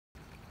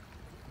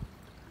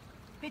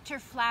bitter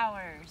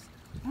flowers,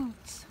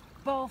 boots,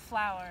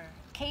 bullflower,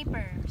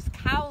 capers,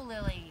 cow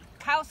lily,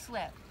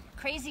 cowslip,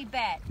 crazy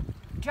bet,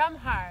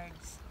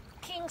 drumhearts,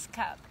 king's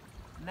cup,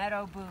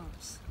 meadow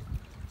boots,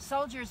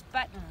 soldier's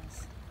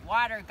buttons,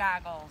 water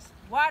goggles,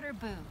 water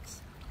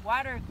boots,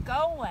 water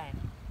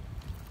going.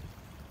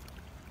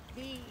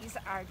 These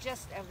are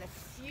just of the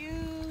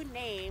few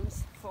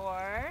names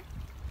for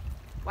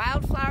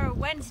Wildflower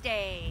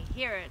Wednesday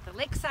here at the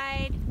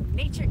Lakeside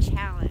Nature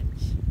Challenge.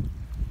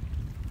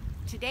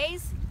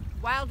 Today's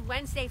Wild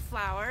Wednesday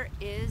flower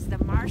is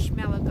the Marsh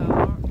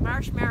Marigold,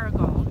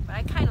 but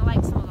I kind of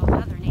like some of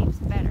those other names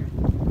better.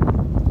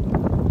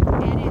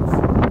 And it's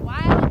a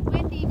wild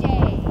windy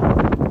day.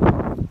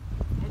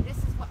 And this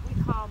is what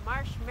we call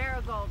Marsh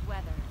Marigold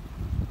weather.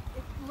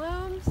 It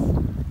blooms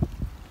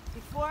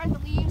before the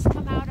leaves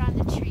come out on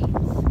the trees.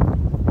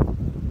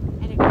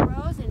 And it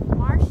grows in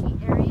marshy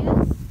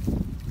areas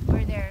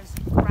where there's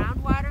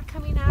groundwater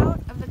coming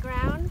out of the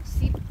ground,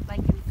 like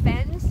in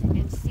fens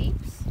and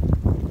seeps.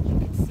 You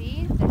can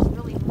see there's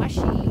really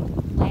mushy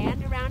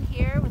land around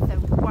here with the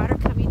water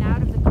coming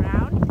out of the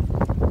ground.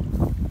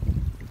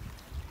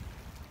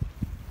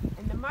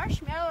 And the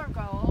Marsh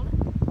Marigold,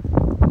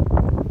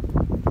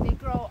 they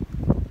grow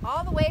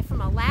all the way from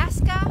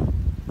Alaska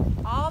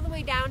all the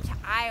way down to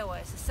Iowa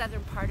is the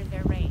southern part of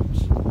their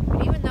range.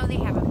 But even though they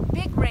have a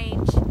big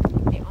range,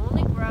 they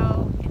only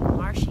grow in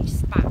marshy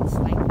spots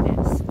like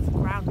this with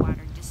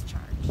groundwater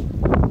discharge.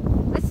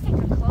 Let's take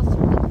a closer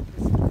look at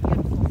this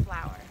beautiful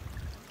flower.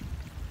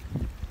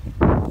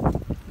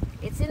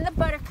 It's in the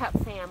buttercup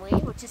family,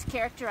 which is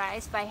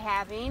characterized by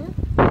having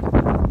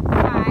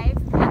 5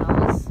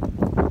 petals.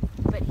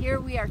 But here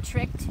we are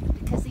tricked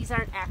because these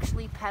aren't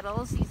actually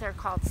petals. These are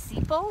called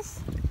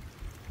sepals.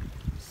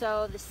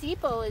 So the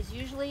sepal is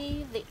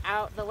usually the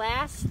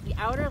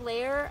outer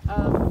layer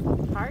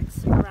of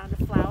parts around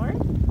a flower.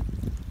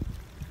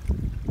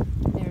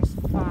 There's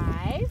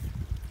 5.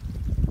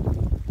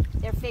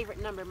 Their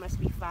favorite number must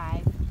be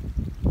 5.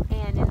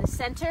 And in the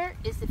center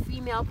is the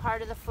female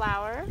part of the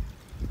flower,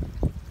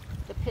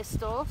 the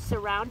pistil,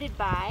 surrounded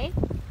by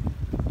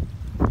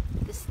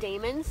the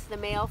stamens, the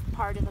male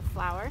part of the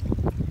flower.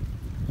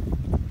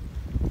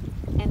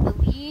 And the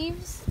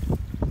leaves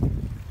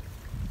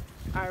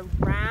are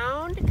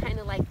round, kind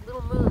of like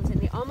little moons,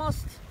 and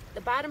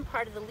the bottom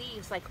part of the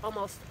leaves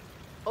almost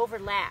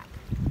overlap,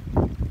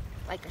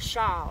 like a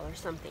shawl or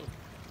something.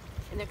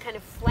 And they're kind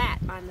of flat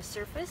on the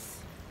surface,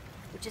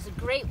 which is a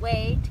great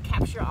way to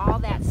capture all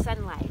that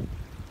sunlight.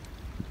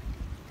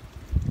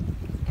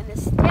 And the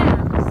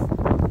stems,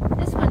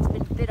 this one's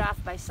been bit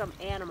off by some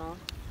animal,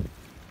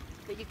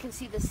 but you can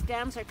see the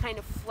stems are kind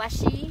of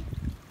fleshy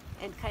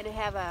and kind of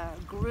have a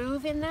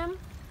groove in them.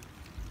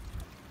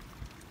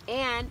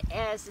 And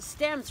as the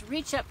stems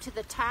reach up to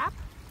the top,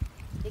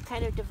 they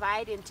kind of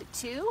divide into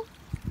 2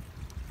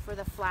 for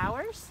the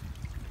flowers.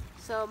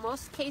 So in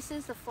most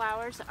cases the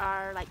flowers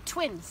are like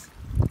twins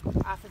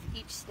off of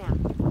each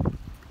stem.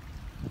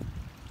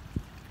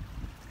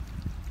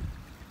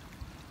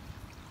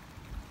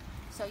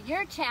 So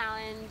your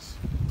challenge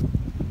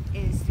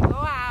is to go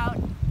out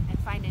and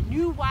find a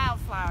new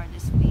wildflower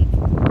this week.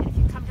 And if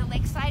you come to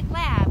Lakeside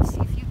Lab,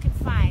 see if you can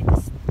find the